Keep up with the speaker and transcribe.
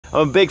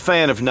I'm a big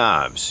fan of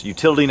knives,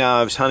 utility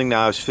knives, hunting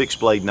knives,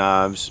 fixed blade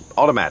knives,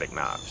 automatic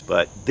knives.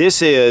 But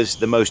this is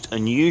the most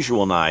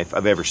unusual knife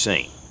I've ever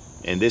seen.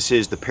 And this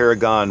is the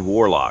Paragon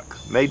Warlock,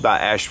 made by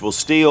Asheville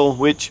Steel,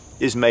 which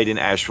is made in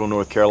Asheville,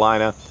 North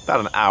Carolina,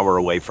 about an hour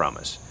away from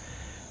us.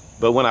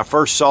 But when I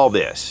first saw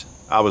this,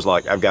 I was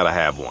like, I've got to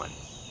have one.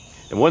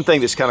 And one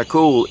thing that's kind of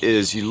cool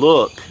is you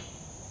look,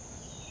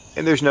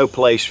 and there's no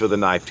place for the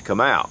knife to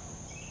come out.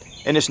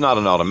 And it's not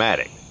an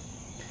automatic.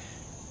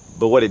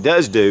 But what it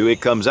does do, it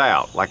comes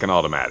out like an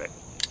automatic.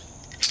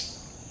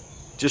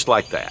 Just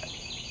like that.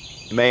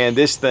 Man,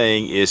 this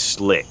thing is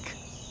slick.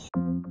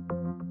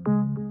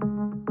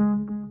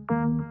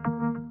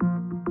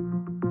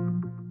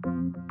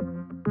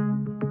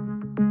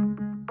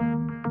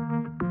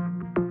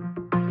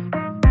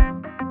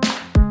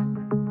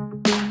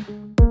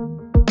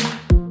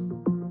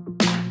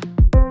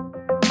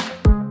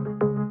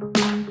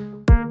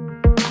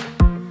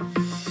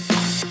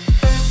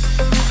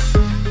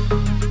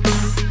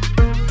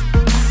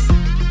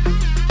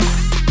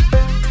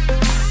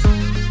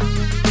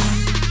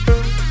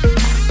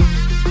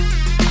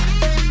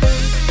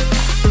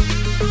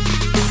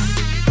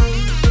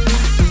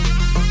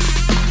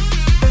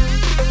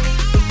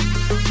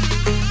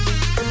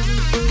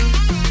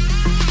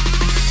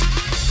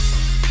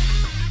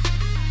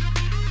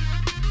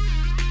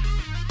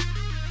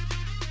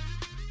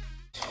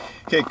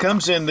 Okay, it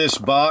comes in this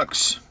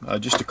box,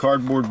 just a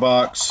cardboard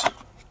box,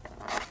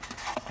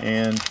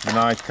 and the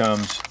knife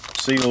comes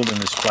sealed in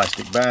this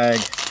plastic bag.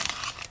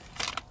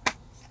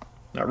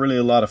 Not really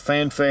a lot of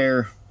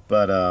fanfare,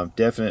 but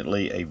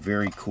definitely a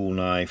very cool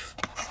knife.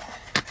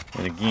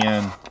 And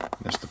again,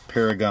 that's the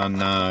Paragon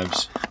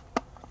knives.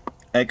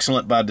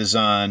 Excellent by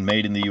design,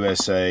 made in the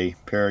USA,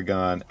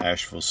 Paragon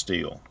Asheville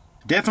Steel.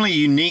 Definitely a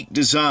unique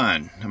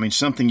design. I mean,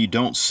 something you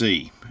don't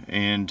see.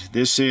 And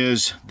this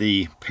is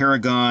the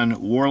Paragon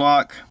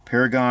Warlock.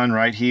 Paragon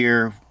right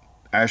here,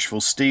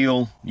 Asheville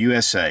Steel,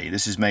 USA.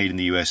 This is made in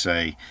the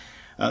USA.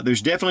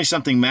 There's definitely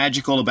something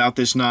magical about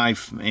this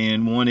knife,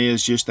 and one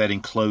is just that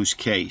enclosed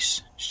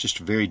case. It's just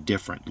very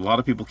different. A lot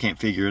of people can't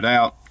figure it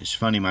out. It's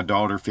funny, my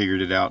daughter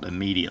figured it out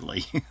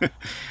immediately.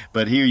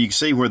 But here you can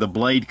see where the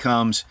blade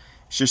comes.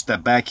 It's just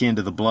that back end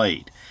of the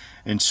blade.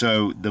 And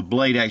so the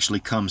blade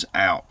actually comes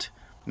out.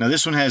 Now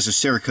this one has a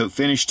Cerakote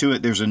finish to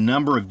it. There's a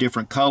number of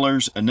different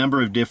colors, a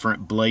number of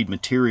different blade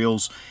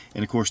materials,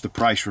 and of course the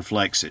price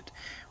reflects it.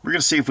 We're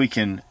going to see if we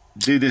can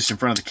do this in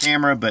front of the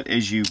camera, but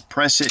as you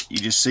press it, you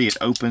just see it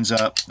opens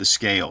up the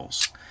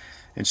scales.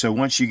 And so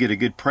once you get a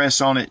good press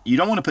on it, you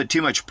don't want to put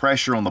too much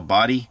pressure on the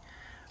body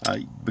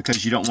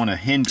because you don't want to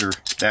hinder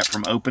that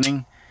from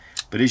opening.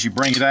 But as you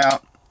bring it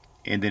out,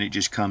 and then it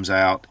just comes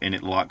out and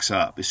it locks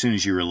up as soon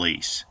as you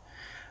release.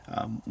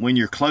 When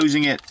you're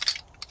closing it,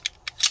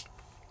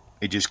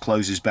 it just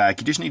closes back.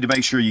 You just need to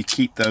make sure you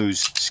keep those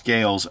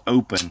scales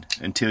open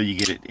until you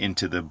get it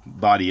into the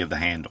body of the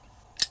handle.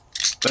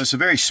 But it's a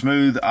very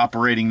smooth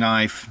operating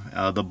knife.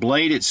 The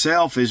blade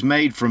itself is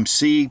made from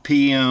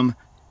CPM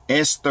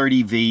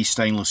S30V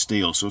stainless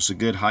steel, so it's a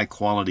good high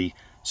quality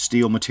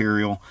steel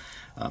material.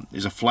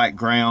 It's a flat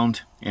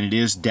ground, and it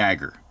is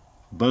Dagger.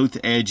 Both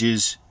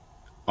edges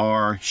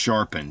are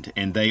sharpened,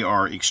 and they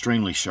are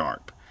extremely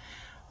sharp.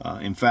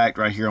 In fact,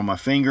 right here on my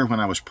finger,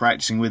 when I was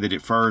practicing with it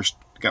at first,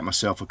 got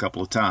myself a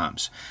couple of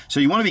times. So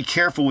you want to be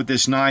careful with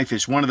this knife.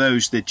 It's one of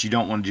those that you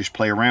don't want to just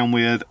play around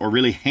with or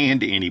really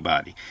hand to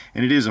anybody.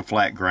 And it is a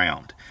flat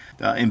ground.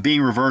 And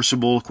being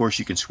reversible, of course,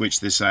 you can switch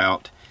this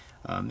out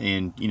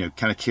and, you know,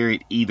 kind of carry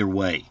it either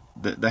way.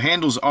 The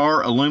handles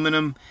are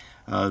aluminum.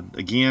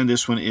 Again,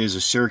 this one is a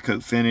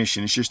Cerakote finish,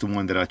 and it's just the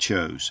one that I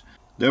chose.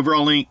 The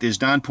overall length is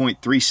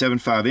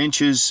 9.375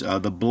 inches.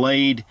 The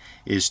blade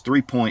is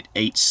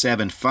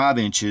 3.875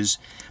 inches,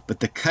 but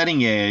the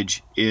cutting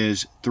edge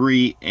is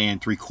 3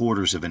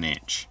 3/4 of an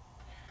inch.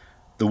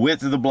 The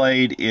width of the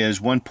blade is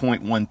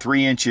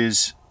 1.13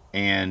 inches,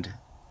 and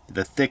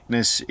the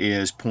thickness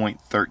is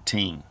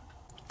 0.13.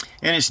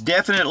 And it's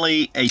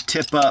definitely a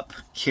tip-up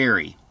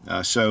carry.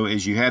 So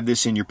as you have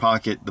this in your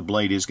pocket, the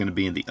blade is going to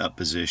be in the up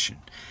position.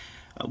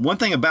 One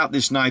thing about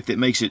this knife that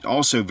makes it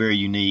also very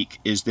unique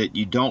is that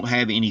you don't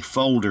have any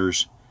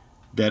folders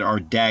that are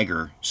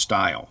Dagger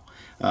style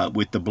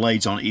with the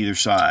blades on either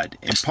side.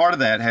 And part of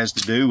that has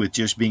to do with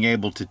just being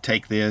able to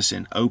take this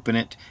and open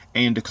it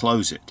and to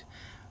close it.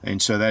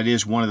 And so that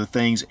is one of the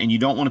things. And you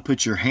don't want to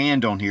put your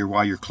hand on here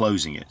while you're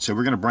closing it. So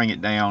we're going to bring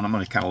it down. I'm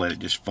going to kind of let it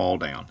just fall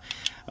down.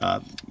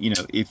 You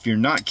know, if you're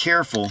not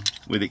careful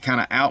with it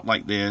kind of out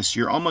like this,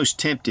 you're almost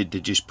tempted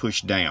to just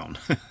push down.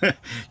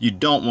 You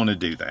don't want to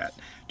do that.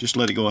 Just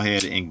let it go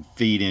ahead and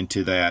feed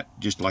into that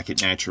just like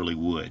it naturally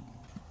would.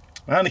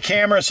 Behind the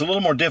camera, it's a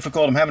little more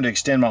difficult. I'm having to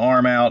extend my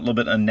arm out a little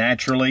bit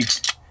unnaturally.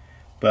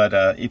 But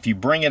if you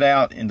bring it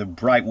out in the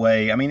right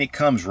way, I mean, it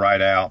comes right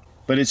out.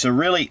 But it's a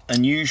really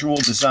unusual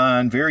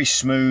design, very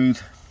smooth.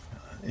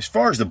 As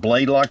far as the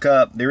blade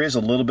lockup, there is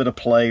a little bit of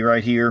play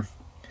right here,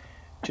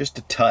 just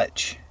a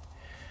touch.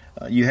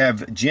 You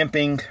have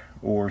jimping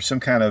or some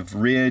kind of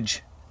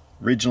ridge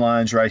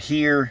lines right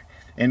here.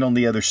 and on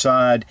the other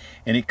side,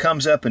 and it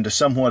comes up into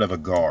somewhat of a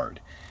guard.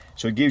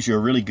 So it gives you a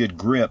really good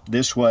grip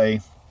this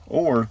way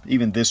or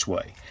even this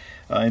way.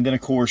 And then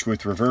of course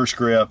with reverse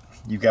grip,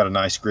 you've got a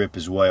nice grip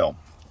as well.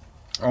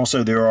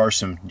 Also, there are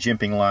some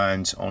jimping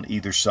lines on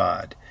either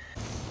side.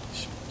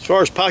 As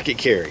far as pocket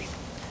carry,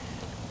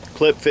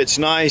 clip fits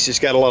nice. It's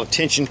got a lot of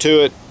tension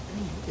to it.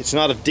 It's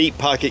not a deep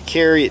pocket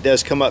carry. It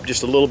does come up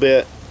just a little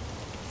bit.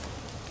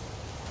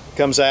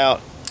 Comes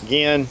out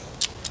again,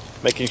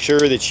 making sure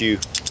that you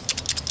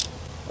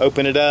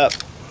open it up,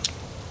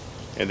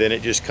 and then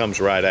it just comes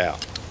right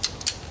out.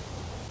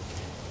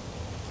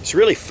 It's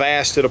really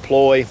fast to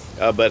deploy,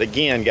 but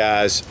again,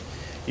 guys,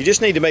 you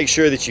just need to make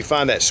sure that you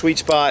find that sweet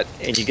spot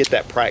and you get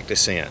that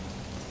practice in.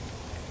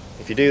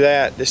 If you do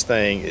that, this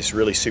thing is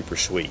really super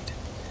sweet.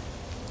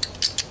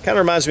 Kind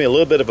of reminds me a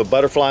little bit of a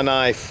butterfly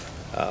knife,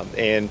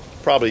 and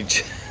probably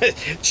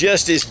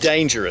just as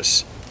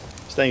dangerous.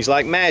 This thing's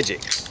like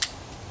magic.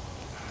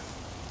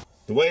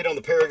 The weight on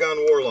the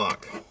Paragon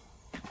Warlock,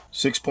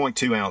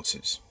 6.2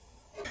 ounces.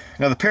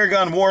 Now the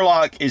Paragon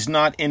Warlock is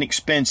not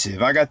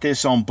inexpensive. I got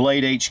this on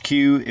Blade HQ.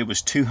 It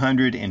was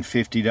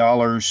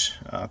 $250.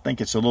 I think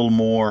it's a little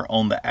more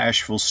on the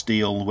Asheville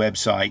Steel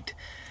website.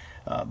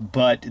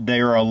 But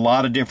there are a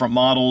lot of different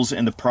models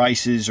and the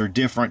prices are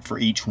different for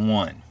each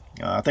one.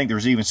 I think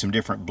there's even some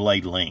different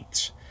blade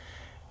lengths.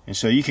 And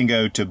so you can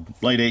go to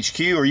Blade HQ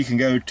or you can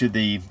go to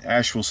the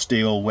Asheville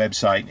Steel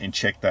website and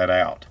check that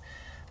out.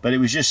 But it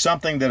was just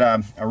something that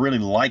I really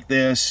like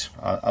this.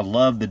 I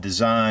love the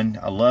design.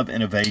 I love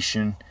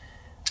innovation.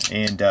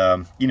 And,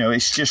 you know,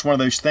 it's just one of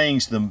those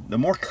things. The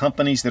more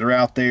companies that are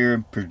out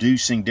there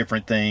producing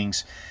different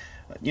things,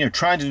 you know,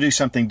 trying to do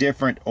something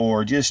different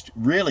or just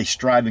really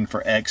striving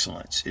for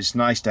excellence, it's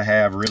nice to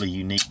have really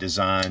unique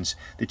designs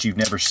that you've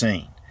never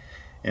seen.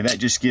 And that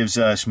just gives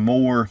us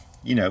more,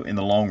 you know, in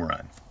the long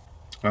run.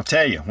 I'll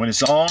tell you, when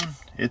it's on,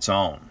 it's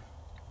on.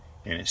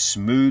 And it's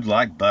smooth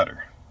like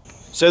butter.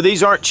 So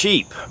these aren't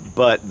cheap,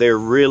 but they're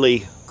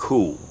really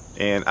cool.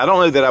 And I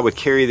don't know that I would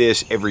carry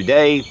this every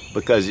day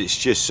because it's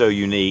just so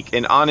unique.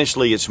 And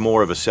honestly, it's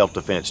more of a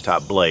self-defense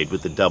type blade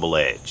with the double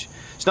edge.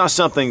 It's not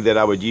something that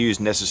I would use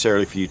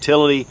necessarily for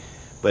utility,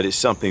 but it's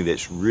something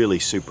that's really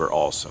super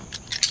awesome.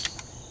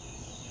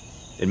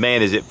 And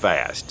man, is it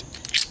fast.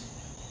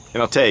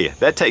 And I'll tell you,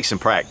 that takes some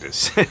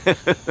practice.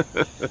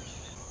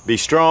 Be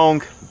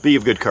strong, be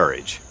of good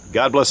courage.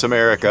 God bless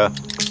America.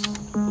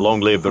 Long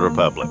live the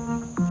Republic.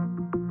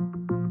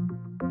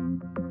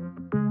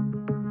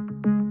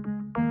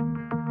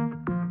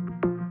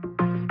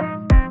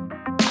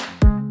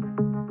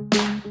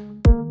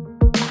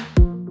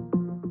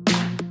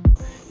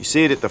 You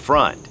see it at the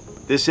front.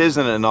 This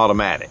isn't an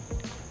automatic.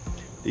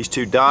 These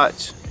two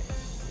dots,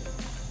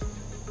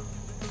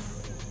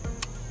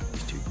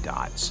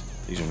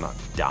 these are not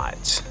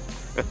dots,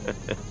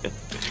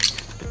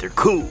 but they're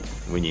cool.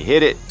 When you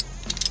hit it,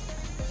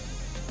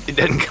 it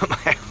doesn't come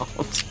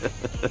out.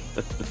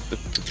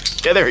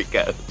 Yeah, there it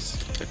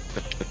goes.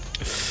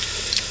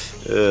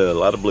 A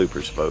lot of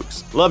bloopers,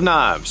 folks. Love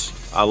knives.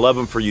 I love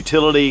them for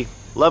utility,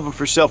 love them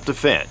for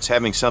self-defense.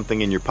 Having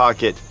something in your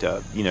pocket,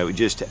 you know,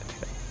 just...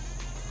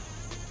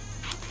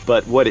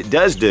 But what it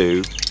does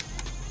do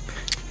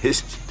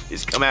is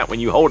come out when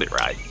you hold it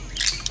right.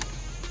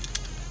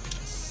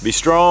 Be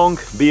strong,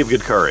 be of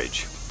good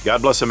courage.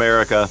 God bless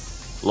America.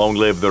 Long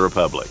live the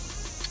Republic.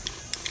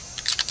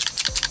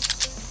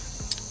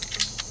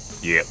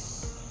 Yep.